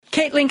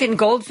Kate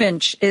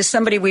Lincoln-Goldfinch is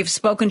somebody we've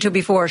spoken to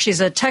before.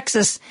 She's a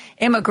Texas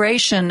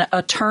immigration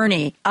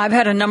attorney. I've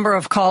had a number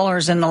of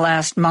callers in the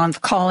last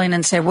month call in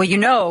and say, well, you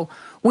know,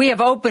 we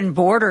have open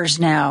borders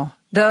now.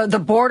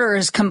 The border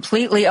is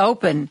completely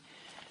open.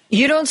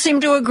 You don't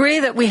seem to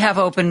agree that we have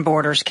open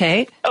borders,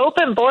 Kate.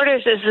 Open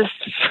borders is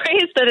this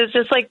phrase that is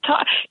just like,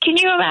 can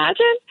you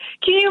imagine?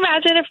 Can you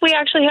imagine if we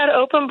actually had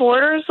open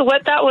borders,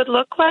 what that would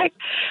look like?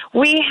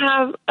 We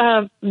have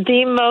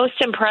the most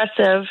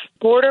impressive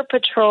Border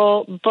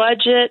Patrol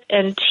budget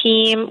and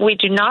team. We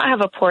do not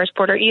have a porous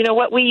border. You know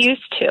what we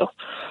used to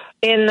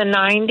in the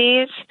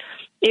 90s?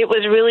 It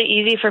was really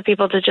easy for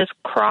people to just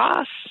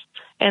cross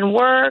and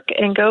work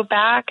and go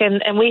back,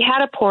 and we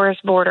had a porous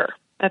border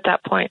at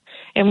that point.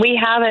 And we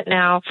have it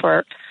now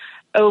for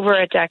over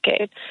a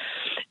decade.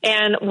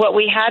 And what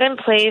we had in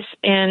place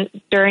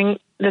during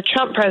the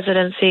Trump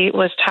presidency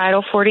was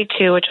Title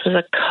 42, which was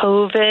a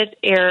COVID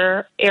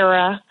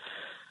era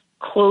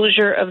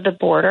closure of the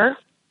border.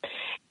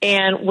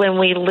 And when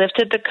we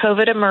lifted the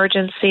COVID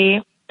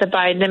emergency, the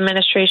Biden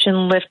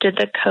administration lifted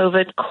the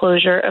COVID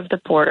closure of the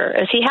border,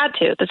 as he had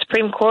to. The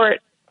Supreme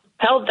Court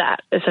held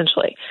that,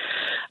 essentially.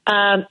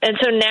 And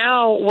so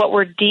now what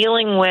we're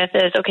dealing with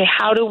is, okay,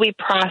 how do we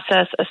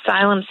process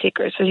asylum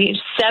seekers? So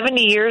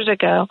 70 years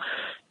ago,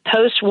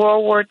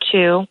 post-World War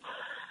II,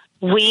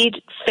 we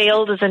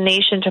failed as a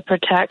nation to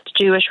protect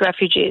Jewish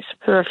refugees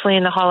who are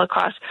fleeing the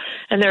Holocaust.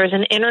 And there was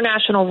an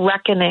international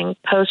reckoning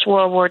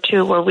post-World War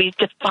II where we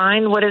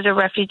defined what is a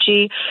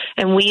refugee,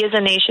 and we as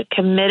a nation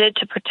committed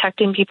to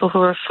protecting people who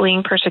are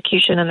fleeing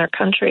persecution in their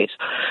countries.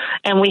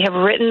 And we have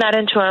written that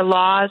into our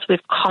laws.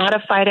 We've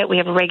codified it. We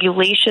have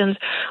regulations.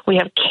 We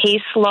have case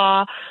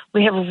law.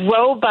 We have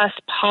robust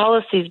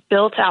policies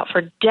built out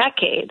for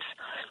decades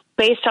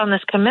based on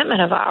this commitment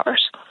of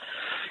ours.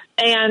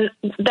 And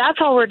that's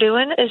all we're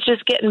doing is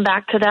just getting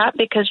back to that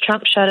because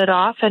Trump shut it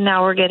off, and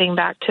now we're getting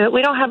back to it.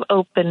 We don't have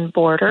open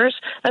borders.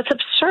 That's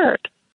absurd.